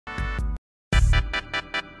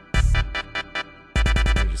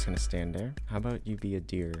just gonna stand there? How about you be a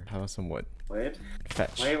deer? How about some wood? What?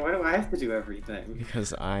 Fetch. Wait, why do I have to do everything?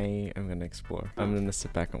 Because I am gonna explore. I'm gonna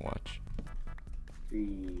sit back and watch.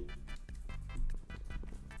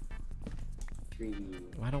 Tree.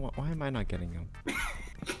 Why am I not getting him?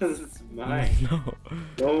 Because it's mine. No.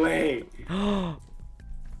 Go away. Oh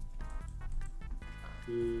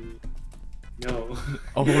No.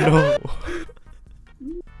 no.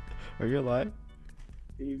 Are you alive?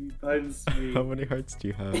 Baby buns me. How many hearts do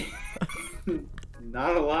you have?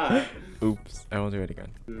 Not a lot. Oops. I won't do it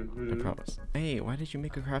again. Mm-hmm. I promise. Hey, why did you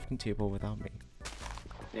make a crafting table without me?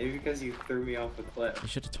 Maybe because you threw me off a cliff. You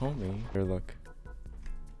should have told me. Here, look.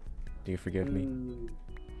 Do you forgive me?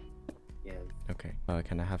 Yes. Okay.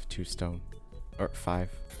 Can I have 2 stone? Or 5?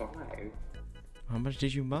 5? How much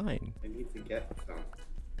did you mine? I need to get some.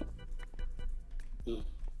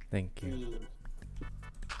 Thank you.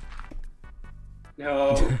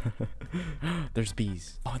 No. There's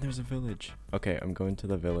bees. Oh, there's a village. Okay, I'm going to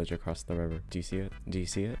the village across the river. Do you see it? Do you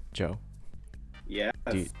see it, Joe? Yes.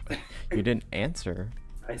 You didn't answer.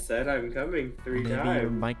 I said I'm coming 3 Maybe times.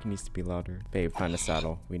 your mic needs to be louder. Babe, find a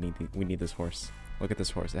saddle. We need this horse. Look at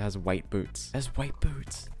this horse. It has white boots. It has white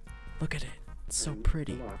boots. Look at it. It's so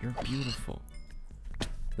pretty. You're beautiful.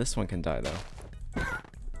 This one can die though.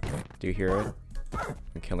 Do you hear it?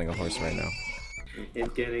 I'm killing a horse right now.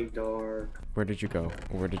 It's getting dark. Where did you go?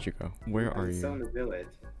 Where did you go? Where are I'm still in you? the village.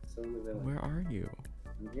 Still in the village. Where are you?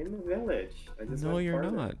 I'm in the village. I just No, went you're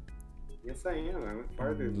farther. not. Yes, I am. I went I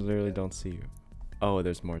farther. literally don't see you. Oh,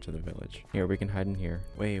 there's more to the village. Here, we can hide in here.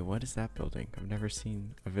 Wait, what is that building? I've never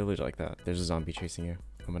seen a village like that. There's a zombie chasing you.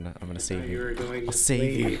 I'm gonna save you. Were going I'll to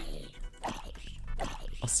save sleep. you.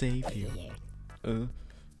 I'll save you. Oh,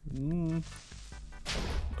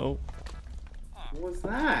 What was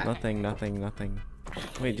that? nothing.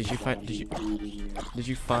 Wait, did you find? No. Did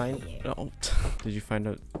you find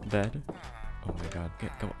a bed? Oh my God!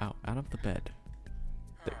 Go out of the bed.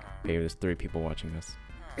 Babe, there's 3 people watching this.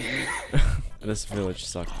 This village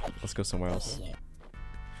sucks. Let's go somewhere else.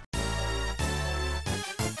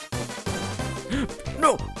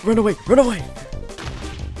 No! Run away! Run away!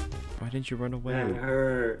 Why didn't you run away? That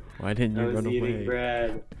hurt. Why didn't you I was run eating away?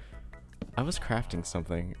 bread. I was crafting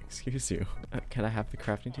something. Excuse you. Can I have the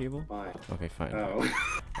crafting table? Fine. Okay, fine. Oh.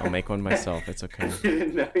 I'll make one myself. It's okay. I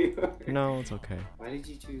didn't know you were. No, it's okay. Why did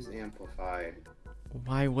you choose amplified?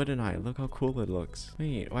 Why wouldn't I? Look how cool it looks.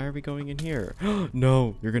 Wait, why are we going in here?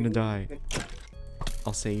 No, you're gonna die.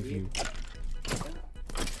 I'll save you.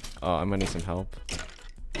 Oh, I'm gonna need some help.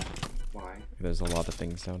 Why? There's a lot of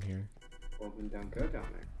things down here. Well, then don't go down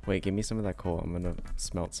there. Wait, give me some of that coal. I'm gonna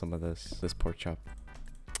smelt some of this pork chop.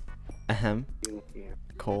 Ahem. You looking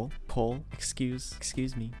at? Coal.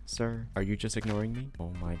 Excuse me, sir. Are you just ignoring me?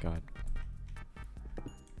 Oh my God.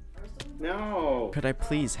 No. Could I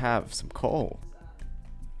please have some coal?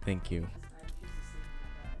 Thank you.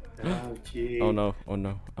 Oh, gee. Oh no.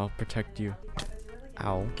 I'll protect you.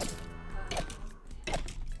 Ow.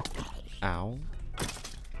 Ow.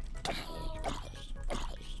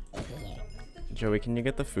 Joey, can you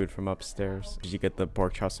get the food from upstairs? Did you get the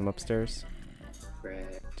pork chops from upstairs?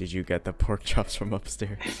 Bread. Did you get the pork chops from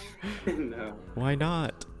upstairs? No. Why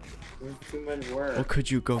not? There's too much work. Well, could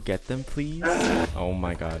you go get them, please? Oh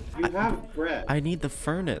my God. You have bread. I need the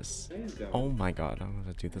furnace. No, you don't. Oh my God. I'm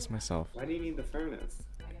gonna do this myself. Why do you need the furnace?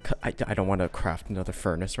 I don't want to craft another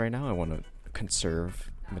furnace right now. I want to conserve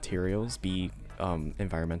materials, be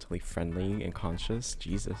environmentally friendly and conscious.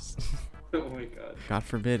 Jesus. Oh my God. God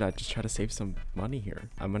forbid I just try to save some money here.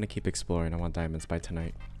 I'm gonna keep exploring. I want diamonds by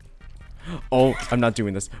tonight. Oh, I'm not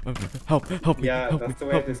doing this. Help me. Yeah, help that's me, the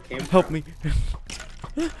way help this me, came help from. me.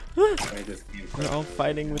 Why this came from. We're all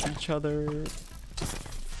fighting with each other.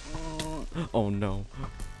 Oh no.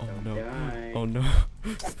 Oh Don't no. die. Oh no.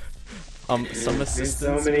 Some There's assistance.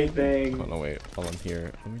 so many maybe? things. Oh no, wait. While I'm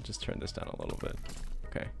here, let me just turn this down a little bit.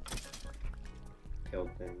 Okay.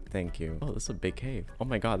 Killed things. Thank you. Oh, this is a big cave. Oh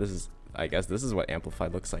my God, I guess this is what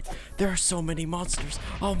Amplified looks like. There are so many monsters.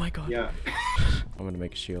 Oh my God. Yeah. I'm gonna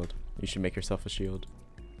make a shield. You should make yourself a shield.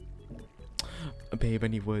 Babe, I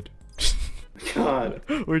need wood. God.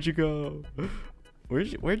 Where'd you go?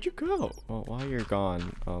 Where'd you go? Well, while you're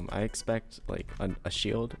gone, I expect like a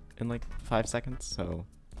shield in like 5 seconds. So,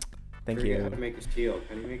 thank Forget you. how to make a shield.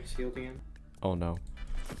 Can you make a shield again? Oh no.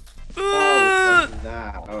 Oh, it's like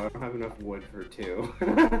that. Oh, I don't have enough wood for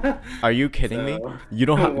 2. Are you kidding me? So, You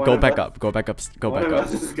don't have. one Go of back us- up. Go back up. Go One back of up.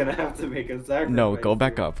 us is gonna have to make a sacrifice. No, go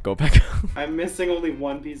back here. up. Go back up. I'm missing only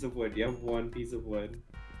 1 piece of wood. You have 1 piece of wood.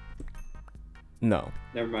 No.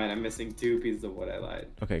 Never mind. I'm missing 2 pieces of wood. I lied.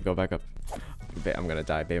 Okay, go back up. Babe, I'm gonna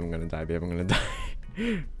die. Babe, I'm gonna die. Babe, I'm gonna die.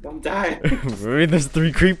 Don't die. Maybe there's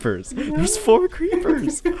 3 creepers. There's 4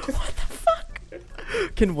 creepers. What the fuck?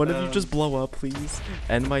 Can one of you just blow up, please?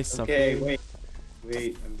 End my suffering. Okay,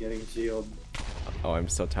 wait, I'm getting shield. Oh, I'm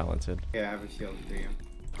so talented. Okay, I have a shield for you.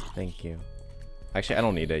 Thank you. Actually, I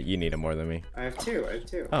don't need it. You need it more than me. I have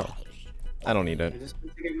 2. Oh, I don't need I it. just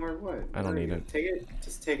want to get more wood. I don't need it. Take it.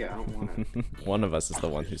 Just take it. I don't want it. One of us is the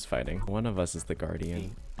one who's fighting. One of us is the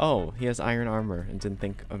guardian. Oh, he has iron armor and didn't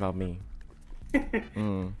think about me.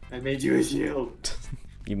 I made you a shield.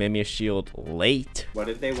 You made me a shield late. What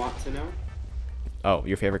did they want to know? Oh,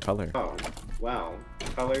 your favorite color. Oh, well,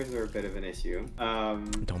 colors are a bit of an issue.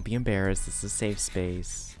 Don't be embarrassed. This is a safe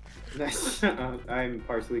space. I'm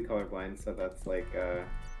partially colorblind, so that's like a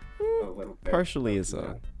little bit. Partially is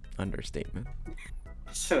a understatement.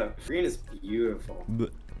 Shut up. Green is beautiful.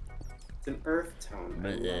 Blech. It's an earth tone. I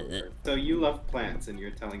love earth. So you love plants, and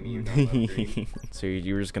you're telling me you don't love green. So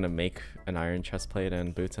you were just gonna make an iron chest plate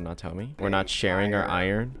and boots and not tell me? We're not sharing our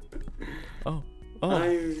iron? Oh.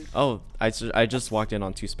 Oh, I just walked in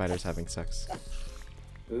on 2 spiders having sex.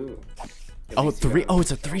 Ooh. Oh, 3. Oh,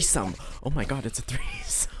 it's a threesome. Oh my god, it's a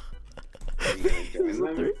threesome. Are you gonna join It's a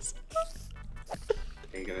them? threesome.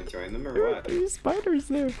 Are you gonna join them or There are what? 3 spiders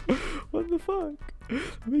there. What the fuck?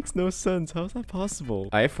 That makes no sense. How is that possible?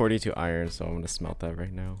 I have 42 iron, so I'm gonna smelt that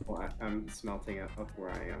right now. Well, I'm smelting it up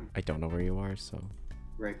where I am. I don't know where you are, so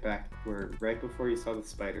Right before you saw the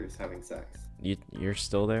spiders having sex. you're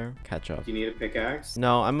still there? Catch up. Do you need a pickaxe?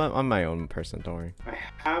 No, I'm my own person. Don't worry. I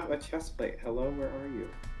have a chest plate. Hello, where are you?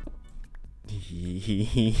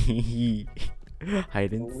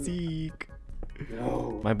 Hide and seek.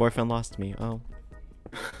 No. My boyfriend lost me. Oh.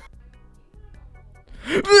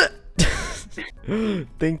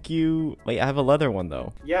 Thank you. Wait, I have a leather one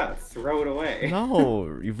though. Yeah, throw it away. No,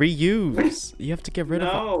 reuse. You have to get rid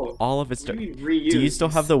of all of its. What do you mean reuse? Do you still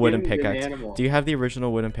have the wooden skinned an pickaxe? animal. Do you have the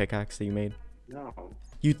original wooden pickaxe that you made? No.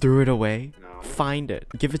 You threw it away? No. Find it.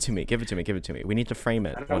 Give it to me. Give it to me. Give it to me. We need to frame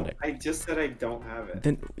it one day. I just said I don't have it.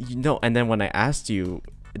 Then you know, and then when I asked you,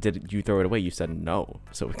 did you throw it away? You said no.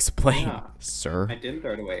 So explain, Yeah. sir. I didn't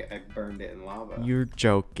throw it away. I burned it in lava. You're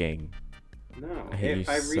joking. No. I hate If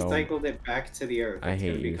you I so- recycled it back to the earth, I it's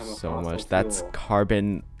gonna hate you become a so fossil much. That's fuel.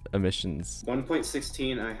 carbon emissions.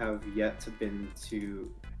 1.16 I have yet to bin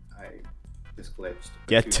to. I just glitched.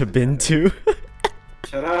 Get to bin to.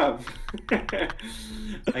 Shut up. I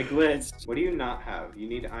glitched. What do you not have? You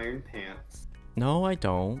need iron pants. No, I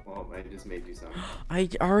don't. Well, I just made you some. I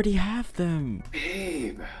already have them.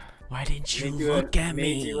 Babe. Why didn't you I look at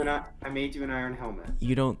made me? I made you an iron helmet.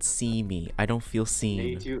 You don't see me. I don't feel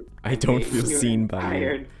seen. I I don't made feel you seen an by you.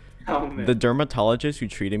 iron helmet. The dermatologist who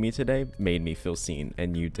treated me today made me feel seen,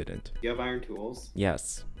 and you didn't. You have iron tools?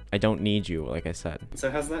 Yes. I don't need you, like I said. So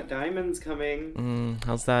how's that diamonds coming?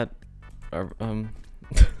 How's that?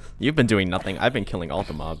 You've been doing nothing. I've been killing all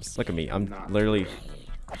the mobs. Look at me. I'm literally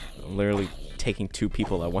taking 2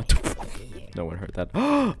 people at once. No one heard that.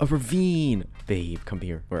 A ravine! Babe, come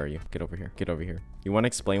here. Where are you? Get over here. Get over here. You want to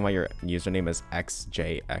explain why your username is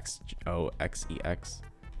XJXOXEX?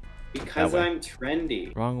 Because I'm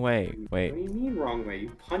trendy. Wrong way. Wait. What do you mean wrong way? You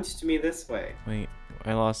punched me this way. Wait.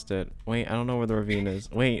 I lost it. Wait, I don't know where the ravine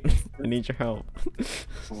is. Wait. I need your help.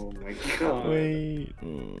 Oh my god. Wait.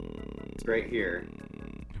 It's right here.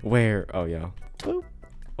 Where? Oh, yeah. Boop.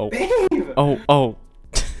 Oh. Babe! Oh.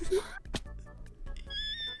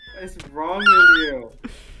 What is wrong with you?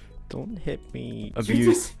 Don't hit me. You Abuse.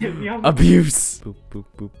 just hit me on the- Abuse. Boop, boop,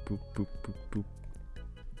 boop, boop, boop, boop, boop.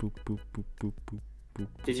 Boop, boop, boop, boop, boop, boop.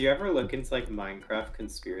 Did you ever look into like Minecraft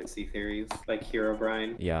conspiracy theories? Like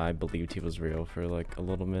Herobrine? Yeah, I believed he was real for like a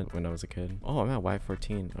little bit when I was a kid. Oh, I'm at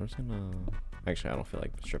Y14. I'm just gonna... Actually, I don't feel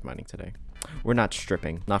like strip mining today. We're not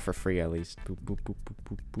stripping. Not for free, at least. Boop, boop, boop, boop,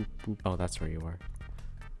 boop, boop, boop. Oh, that's where you are.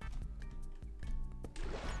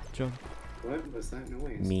 Jump. What was that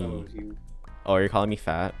noise? Me. Oh, you... Oh, you're calling me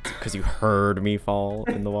fat? Because you heard me fall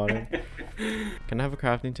in the water? Can I have a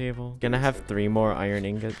crafting table? Can I have 3 more iron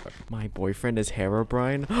ingots? My boyfriend is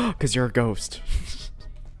Herobrine? Because you're a ghost.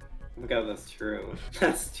 Oh my god, that's true.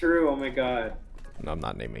 That's true, oh my god. No, I'm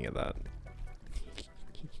not naming it that.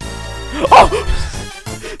 Oh!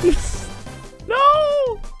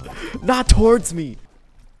 No! Not towards me!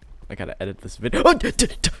 I gotta edit this video. Oh,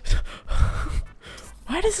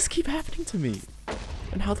 why does this keep happening to me?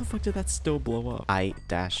 And how the fuck did that still blow up? I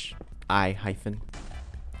hyphen.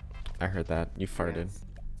 I heard that. You farted. Yes.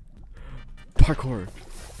 Parkour.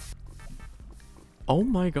 Oh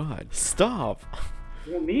my god. Stop.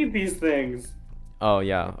 You don't need these things. Oh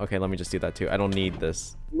yeah. Okay, let me just do that too. I don't need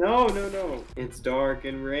this. No, no, no. It's dark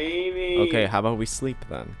and rainy. Okay, how about we sleep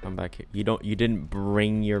then? I'm back here. You didn't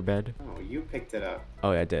bring your bed? Oh, You picked it up.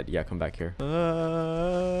 Oh, yeah, I did. Yeah, come back here.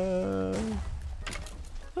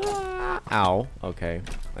 Ow. Okay.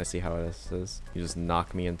 I see how this is. You just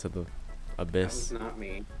knock me into the abyss. That was not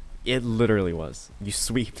me. It literally was. You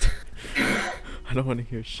sweeped. I don't want to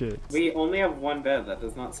hear shit. We only have one bed. That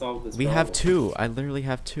does not solve this We problem. have two. I literally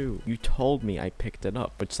have two. You told me I picked it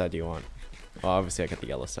up. Which side do you want? Well, obviously I got the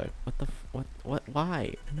yellow side. What the what?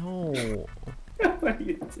 Why? No. What are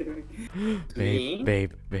you doing? Babe,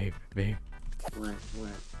 babe, babe, babe.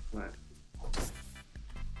 What?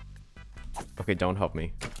 Okay, don't help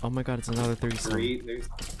me. Oh my god, it's another threesome. There's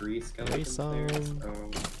three skeletons Threesome. there,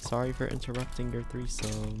 so... Sorry for interrupting your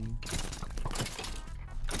threesome.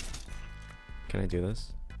 Can I do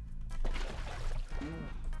this?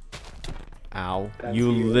 Ow. That's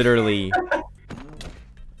You you. literally...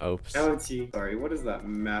 Oops. Ouchie. Sorry, what is that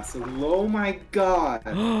massive... Oh my god!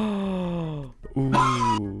 Ooh.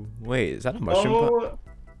 Wait, is that a mushroom? Oh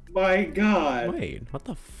my god! Wait, what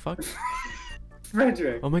the fuck?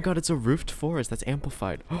 Frederic! Oh my god, it's a roofed forest that's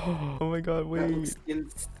amplified. Oh my god, That wait. looks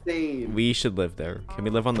insane. We should live there. Can we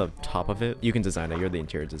live on the top of it? You can design it. You're the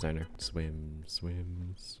interior designer. Swim,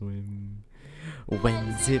 swim, swim.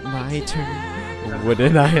 When's it my turn?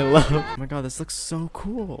 Wouldn't I love? Oh my god, this looks so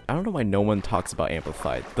cool. I don't know why no one talks about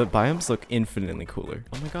amplified. The biomes look infinitely cooler.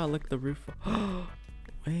 Oh my god, look at the roof.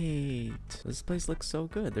 Wait, this place looks so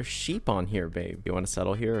good. There's sheep on here, babe. You want to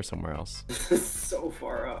settle here or somewhere else? This is so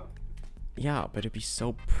far up. Yeah, but it'd be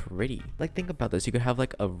so pretty. Like, think about this. You could have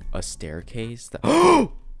like a staircase that...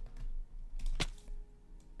 Oh!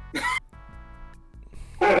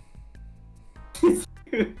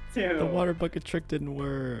 The water bucket trick didn't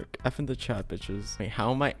work. F in the chat, bitches. Wait,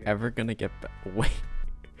 how am I ever gonna get back? Wait.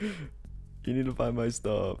 You need to find my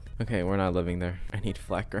stuff. Okay, we're not living there. I need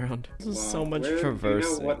flat ground. This is so much traversing.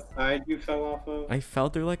 Do you know what side you fell off of? I fell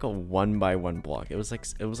through like a 1x1 block. It was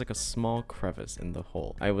like a small crevice in the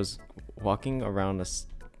hole. I was walking around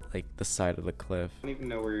like the side of the cliff. I don't even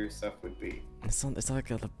know where your stuff would be. It's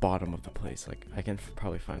like at the bottom of the place. Like I can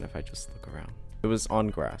probably find it if I just look around. It was on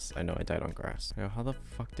grass. I know I died on grass. Yo, how the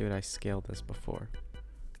fuck did I scale this before?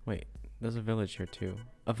 Wait, there's a village here too.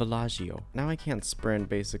 A villaggio. Now I can't sprint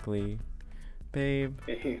basically. Babe.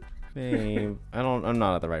 Babe. I'm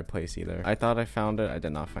not at the right place either. I thought I found it. I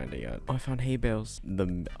did not find it yet. Oh, I found hay bales.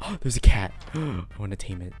 Oh, there's a cat. I want to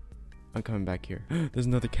tame it. I'm coming back here. There's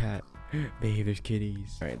another cat. Babe, there's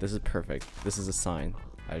kitties. All right, this is perfect. This is a sign.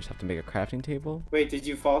 I just have to make a crafting table. Wait, did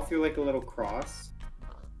you fall through like a little cross?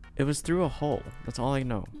 It was through a hole. That's all I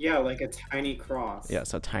know. Yeah, like a tiny cross. Yeah,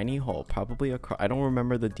 so a tiny hole. Probably a I don't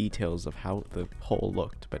remember the details of how the hole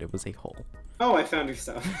looked, but it was a hole. Oh, I found your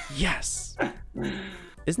stuff. Yes!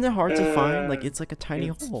 Isn't it hard to find? Like, it's like a tiny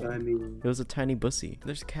hole. Funny. It was a tiny bussy.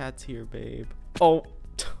 There's cats here, babe. Oh!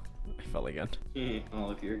 I fell again.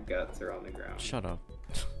 All of your guts are on the ground. Shut up.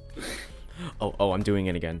 Oh, I'm doing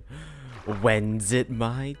it again. When's it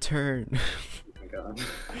my turn? Oh my god.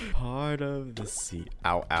 Part of the sea.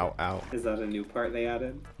 Ow, ow, ow. Is that a new part they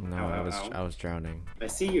added? No, Ow, I was drowning. I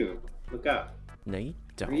see you. Look up. No, you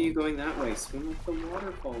don't. Where are you going that way? Swim with the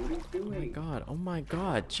waterfall. What are you doing? Oh my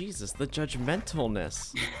god, Jesus, the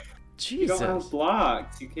judgmentalness. You Jesus. don't have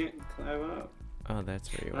blocks. You can't climb up. Oh, that's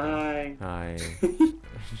where you are. Hi. Hi.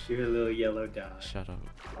 You're a little yellow dot. Shut up.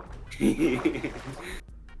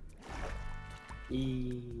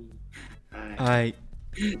 Hi.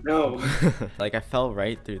 No. Like, I fell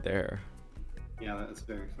right through there. Yeah, that was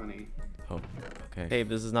very funny. Oh, okay. Babe,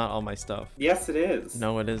 this is not all my stuff. Yes, it is.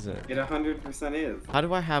 No, it isn't. It 100% is. How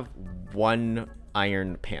do I have one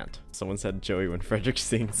iron pant? Someone said Joey when Frederic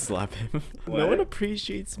sings slap him. No one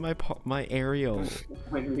appreciates my Ariel.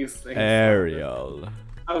 When you sing. Ariel.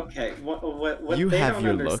 Okay, what You they have don't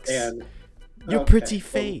your understand. looks. Your Okay, pretty well-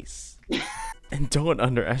 face. And don't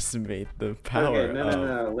underestimate the power Okay,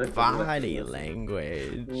 no, of listen, body listen.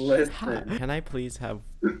 language. Listen. Can I please have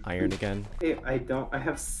iron again? Hey, I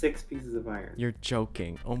have 6 pieces of iron. You're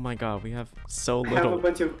joking. Oh my god, we have so I have a little.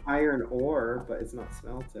 bunch of iron ore, but it's not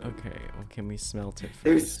smelted. Okay, well, can we smelt it first?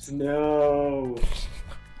 There's snow.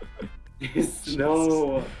 There's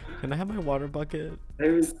snow. Can I have my water bucket?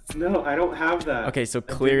 There's snow. I don't have that. Okay, so I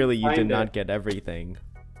didn't clearly you did find not it. get everything.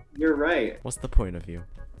 You're right. What's the point of you?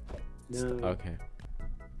 No. Okay.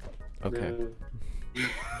 Okay.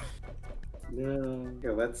 No.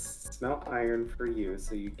 Here, let's smelt iron for you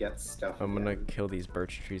so you get stuff. I'm gonna again. kill these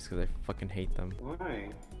birch trees because I fucking hate them. Why?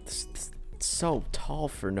 It's so tall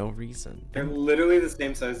for no reason. They're literally the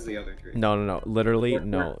same size as the other tree. No. Literally, We're-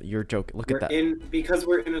 no. You're joking. Look at that. Because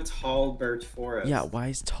we're in a tall birch forest. Yeah, why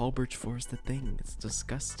is tall birch forest a thing? It's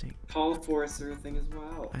disgusting. Tall forests are a thing as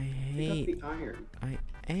well. I Pick hate. up the iron. I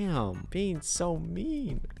am being so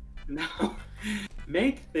mean. No.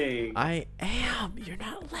 Make things. I am. You're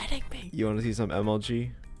not letting me. You want to see some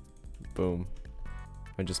MLG? Boom.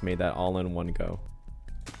 I just made that all in one go.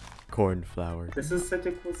 Cornflower. This is such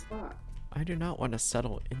a cool spot. I do not want to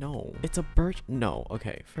settle. No. It's a birch. No.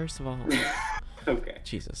 Okay. First of all. Okay.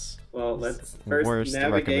 Jesus. Well, let's first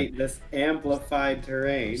navigate this amplified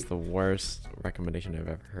terrain. It's the worst recommendation I've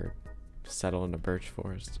ever heard. Settle in a birch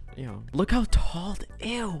forest. You know. Look how tall.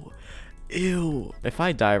 Ew. Ew. If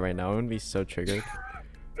I die right now, I'm gonna be so triggered.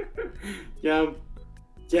 Jump.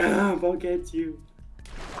 Jump. I'll get you.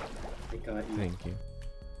 I got you. Thank you.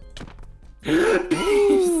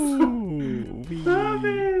 Ooh, stop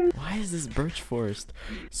it. Why is this birch forest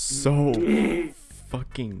so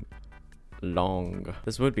fucking long?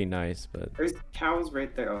 This would be nice, but there's cows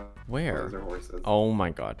right there. Oh, where? Those are horses. Oh my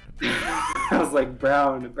god. I was like,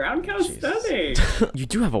 brown cows stunning. You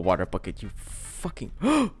do have a water bucket, you fucking.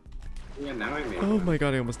 Yeah, now I made Oh one. my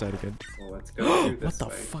god, I almost died again. Well, let's go through What this the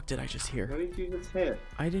way. fuck did I just hear? What did you just hit?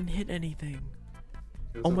 I didn't hit anything.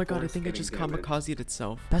 It was Oh a my god, I horse think it getting just damaged. kamikazed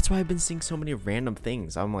itself. That's why I've been seeing so many random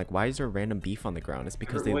things. I'm like, why is there random beef on the ground? It's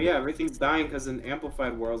because they. Well, yeah, everything's dying because in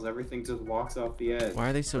amplified worlds, everything just walks off the edge. Why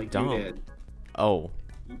are they so like dumb? You did. Oh.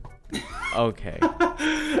 Okay.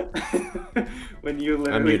 When you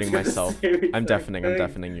literally I'm muting did the myself. same I'm exact deafening. I'm thing.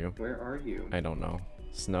 deafening you. Where are you? I don't know.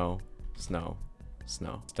 Snow. Snow.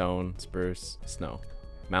 Snow. Stone. Spruce. Snow.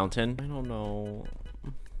 Mountain. I don't know.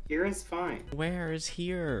 Here is fine. Where is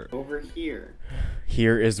here? Over here.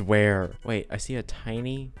 Here is where? Wait, I see a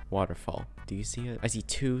tiny waterfall. Do you see it? I see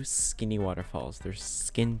two skinny waterfalls. They're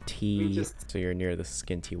skinty. So you're near the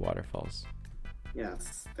skinty waterfalls.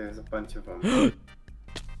 Yes, there's a bunch of them.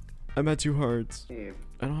 I'm at 2 hearts. Babe,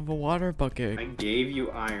 I don't have a water bucket. I gave you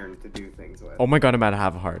iron to do things with. Oh my god, I'm at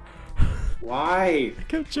half a heart. Why? I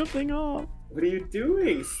kept jumping off. What are you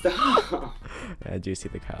doing? Stop. I do see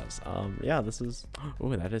the cows. Yeah, this is.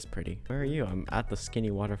 Oh, that is pretty. Where are you? I'm at the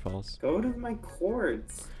skinny waterfalls. Go to my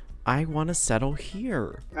cords. I want to settle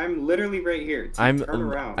here. I'm literally right here. Turn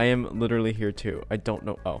around. I am literally here too. I don't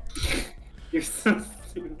know. Oh. You're so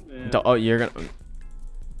stupid. Oh, you're gonna.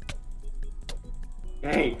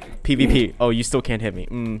 Hey. PvP. Oh, you still can't hit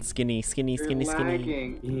me. Skinny. You're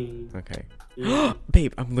lagging. Okay.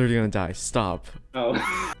 Babe, I'm literally gonna die. Stop.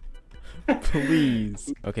 Oh.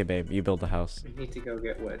 Please. Okay, babe, you build the house. I need to go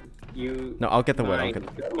get wood. You. No, I'll get the wood.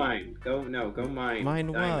 Mine. Go mine. Go mine.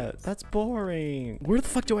 Mine Diamonds. what? That's boring. Where the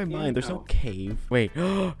fuck do I mine? There's no no. cave. Wait.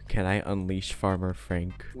 Can I unleash Farmer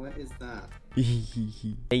Frank? What is that?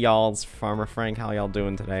 Hey y'all, it's Farmer Frank. How y'all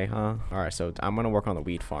doing today, huh? Alright, so I'm gonna work on the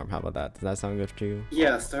wheat farm. How about that? Does that sound good to you?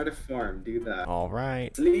 Yeah, start a farm. Do that.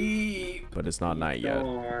 Alright. Sleep. But it's not night yet.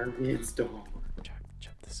 It's dawn.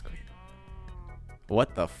 Chop the screen.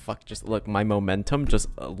 What the fuck? Just look, my momentum just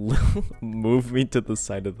moved me to the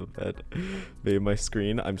side of the bed. Made my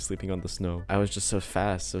screen. I'm sleeping on the snow. I was just so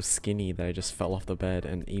fast, so skinny that I just fell off the bed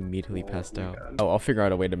and immediately passed out. God. Oh, I'll figure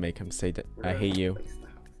out a way to make him say, I hate you.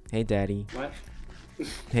 Hey, daddy. What?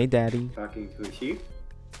 Hey, daddy. Talking to a sheep?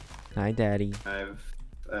 Hi, daddy. I've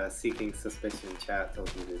seeking suspicion chat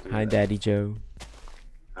told me to do Hi, that. Daddy Joe.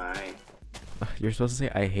 Hi. You're supposed to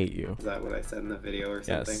say I hate you. Is that what I said in the video or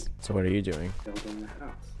something? Yes. So what are you doing? Building the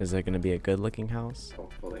house. Is it gonna be a good-looking house?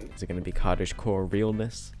 Hopefully. Is it gonna be cottagecore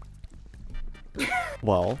realness?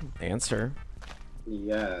 Well, answer.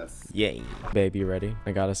 Yes. Yay. Babe, you ready?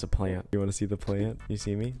 I got us a plant. You wanna see the plant? You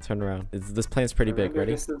see me? Turn around. This plant's pretty big.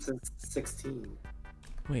 Ready? Since it's 16.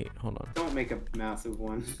 Wait, hold on. Don't make a massive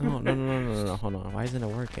one. No, hold on. Why isn't it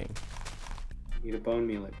working? You need a bone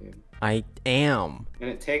meal, dude. I am. And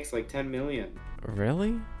it takes like 10 million.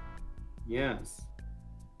 Really? Yes.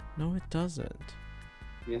 No, it doesn't.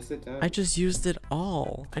 Yes, it does. I just used it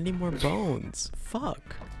all. I need more bones.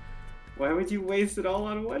 Fuck. Why would you waste it all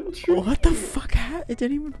on one tree? What the fuck? It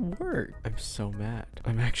didn't even work. I'm so mad.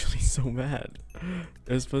 I'm actually so mad.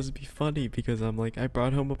 It was supposed to be funny because I'm like, I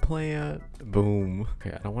brought home a plant. Boom.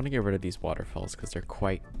 Okay, I don't want to get rid of these waterfalls because they're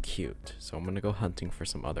quite cute. So I'm going to go hunting for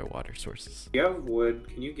some other water sources. You have wood.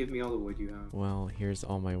 Can you give me all the wood you have? Well, here's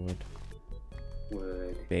all my wood.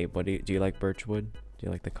 Wood. Babe, what do you like birch wood? Do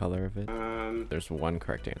you like the color of it? There's one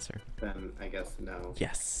correct answer. Then I guess no.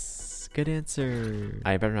 Yes. Good answer.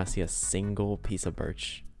 I better not see a single piece of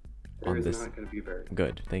birch There on is this. not gonna be bird.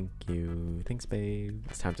 Good. Thank you. Thanks, babe.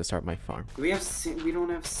 It's time to start my farm. We have we don't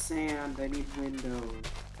have sand. I need windows.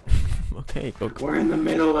 Okay, go. We're in the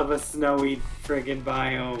middle of a snowy friggin'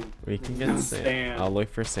 biome. We can get No sand. sand. I'll look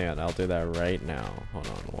for sand. I'll do that right now. Hold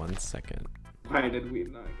on 1 second. Why did we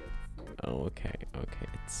not get sand? Oh, okay.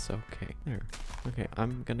 It's okay. There. Okay,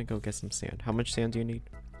 I'm gonna go get some sand. How much sand do you need?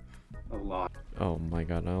 a lot. Oh my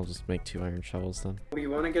god, I'll just make 2 iron shovels then. We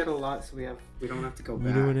want to get a lot so we don't have to go back.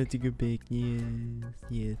 We don't want to go back.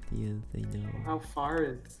 Yes, I know. How far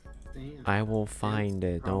is sand? I will find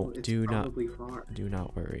it. Do not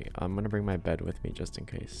worry. I'm gonna bring my bed with me just in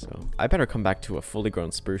case. So I better come back to a fully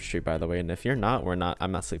grown spruce tree, by the way. And if you're not,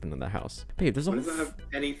 I'm not sleeping in the house. Babe, there's What does that have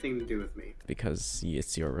anything to do with me? because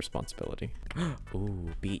it's your responsibility. Ooh,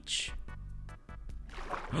 beach.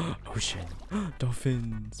 Ocean.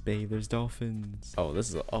 Dolphins, babe. There's dolphins. Oh,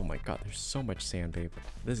 oh my god, there's so much sand, babe.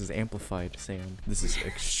 This is amplified sand. This is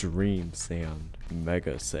extreme sand.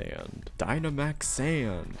 Mega sand. Dynamax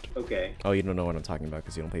sand. Okay. Oh, you don't know what I'm talking about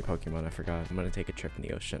because you don't play Pokemon. I forgot. I'm gonna take a trip in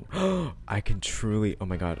the ocean. I can truly. Oh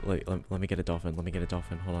my god. Let me get a dolphin. Let me get a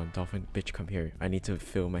dolphin. Hold on. Dolphin, bitch, come here. I need to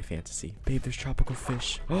fill my fantasy. Babe, there's tropical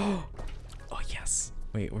fish. Oh, yes.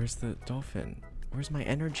 Wait, where's the dolphin? Where's my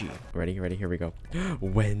energy? Ready? Here we go.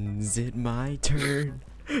 When's it my turn?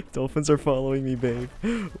 Dolphins are following me, babe.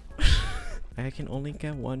 I can only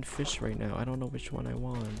get 1 fish right now. I don't know which one I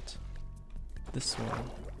want. This one.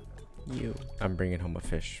 You. I'm bringing home a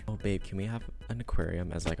fish. Oh, babe, can we have an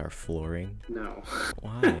aquarium as like our flooring? No.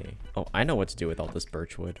 Why? Oh, I know what to do with all this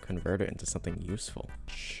birch wood. Convert it into something useful.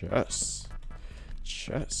 Chess.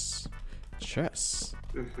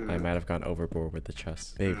 I might have gone overboard with the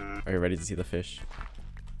chest. Babe, are you ready to see the fish?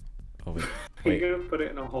 Oh, wait. Are you gonna put it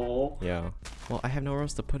in a hole? Yeah. Well, I have nowhere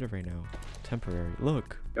else to put it right now. Temporary.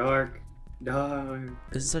 Look. Dark.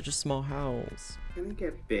 This is such a small house. It's gonna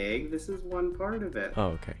get big. This is one part of it. Oh,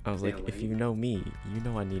 okay. I was like, if you know me, you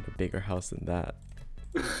know I need a bigger house than that.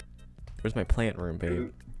 Where's my plant room,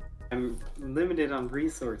 babe? I'm limited on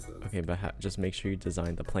resources. Okay, but just make sure you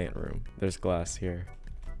design the plant room. There's glass here.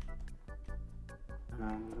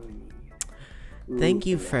 Thank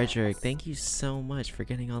you, Frederic. Thank you so much for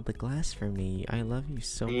getting all the glass for me. I love you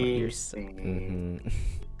so much. You're so...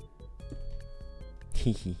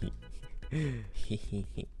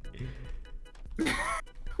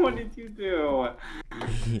 What did you do?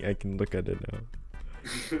 I can look at it now.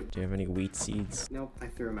 Do you have any wheat seeds? Nope, I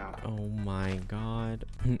threw them out. Oh my god.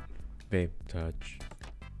 Babe, touch.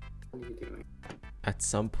 What are you doing? At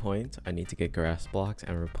some point, I need to get grass blocks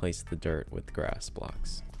and replace the dirt with grass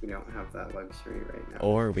blocks. We don't have that luxury right now.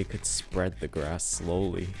 Or we could spread the grass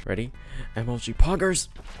slowly. Ready? MLG poggers!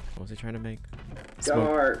 What was he trying to make?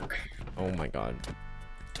 Dark. Oh my god.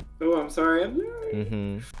 Oh, I'm sorry.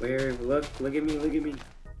 Where? Look at me.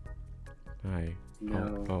 Hi.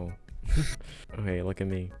 No. Oh. Okay, look at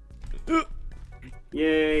me.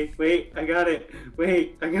 Yay. Wait, I got it.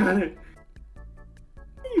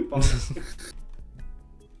 You boss.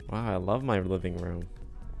 Wow, I love my living room.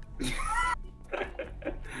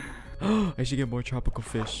 I should get more tropical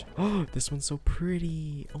fish. Oh, this one's so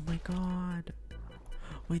pretty. Oh my god.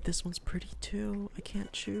 Wait, this one's pretty too. I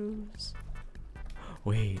can't choose.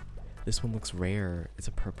 Wait, this one looks rare. It's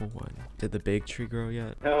a purple one. Did the big tree grow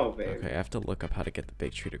yet? Oh, babe. Okay, I have to look up how to get the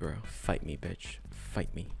big tree to grow. Fight me, bitch.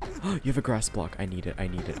 Fight me. You have a grass block. I need it.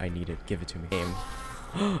 Give it to me. Aim.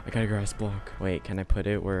 I got a grass block. Wait, can I put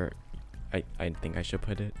it where I think I should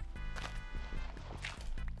put it?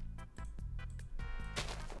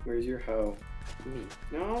 Where's your hoe?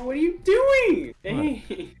 No, what are you doing?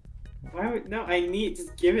 Hey. Why would... No,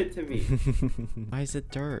 just give it to me. Why is it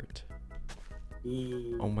dirt?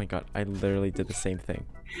 Oh my god, I literally did the same thing.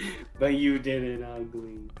 But you did it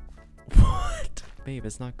ugly. What? Babe,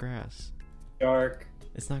 it's not grass. Dark.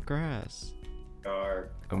 It's not grass.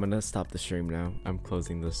 Dark. I'm gonna stop the stream now. I'm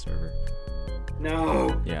closing the server.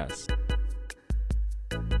 No. Yes.